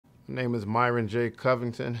My name is Myron J.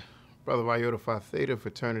 Covington, brother of Iota Phi Theta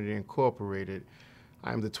Fraternity, Incorporated.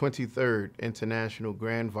 I am the 23rd International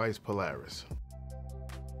Grand Vice Polaris.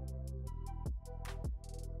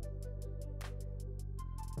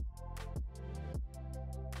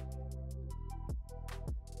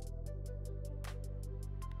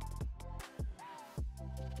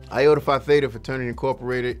 Iota Phi Theta Fraternity,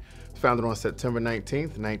 Incorporated, founded on September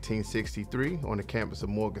 19th, 1963, on the campus of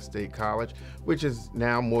Morgan State College, which is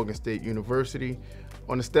now Morgan State University,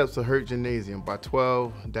 on the steps of Hurt Gymnasium by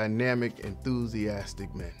 12 dynamic,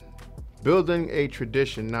 enthusiastic men. Building a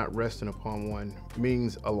tradition, not resting upon one,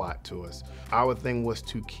 means a lot to us. Our thing was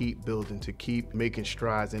to keep building, to keep making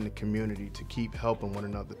strides in the community, to keep helping one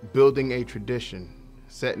another. Building a tradition,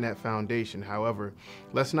 setting that foundation. However,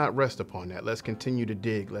 let's not rest upon that. Let's continue to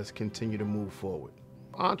dig. Let's continue to move forward.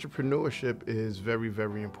 Entrepreneurship is very,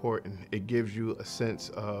 very important. It gives you a sense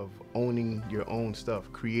of owning your own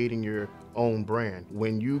stuff, creating your own brand.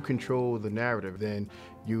 When you control the narrative, then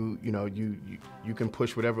you can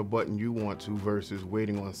push whatever button you want to versus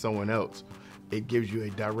waiting on someone else. It gives you a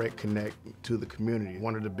direct connect to the community.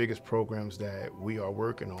 One of the biggest programs that we are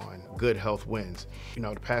working on, Good Health Wins.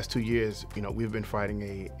 The past 2 years, we've been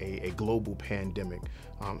fighting a global pandemic.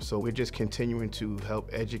 So we're just continuing to help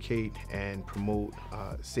educate and promote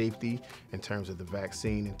safety in terms of the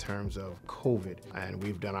vaccine, in terms of COVID. And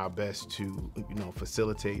we've done our best to,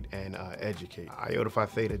 facilitate and educate. Iota Phi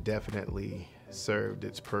Theta definitely served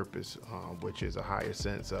its purpose, which is a higher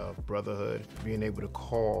sense of brotherhood. Being able to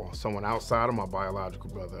call someone outside of my biological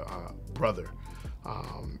brother, brother.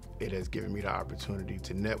 It has given me the opportunity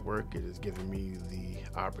to network. It has given me the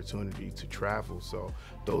opportunity to travel. So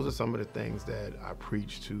those are some of the things that I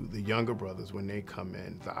preach to the younger brothers when they come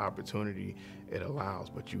in, the opportunity it allows,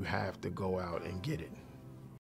 but you have to go out and get it.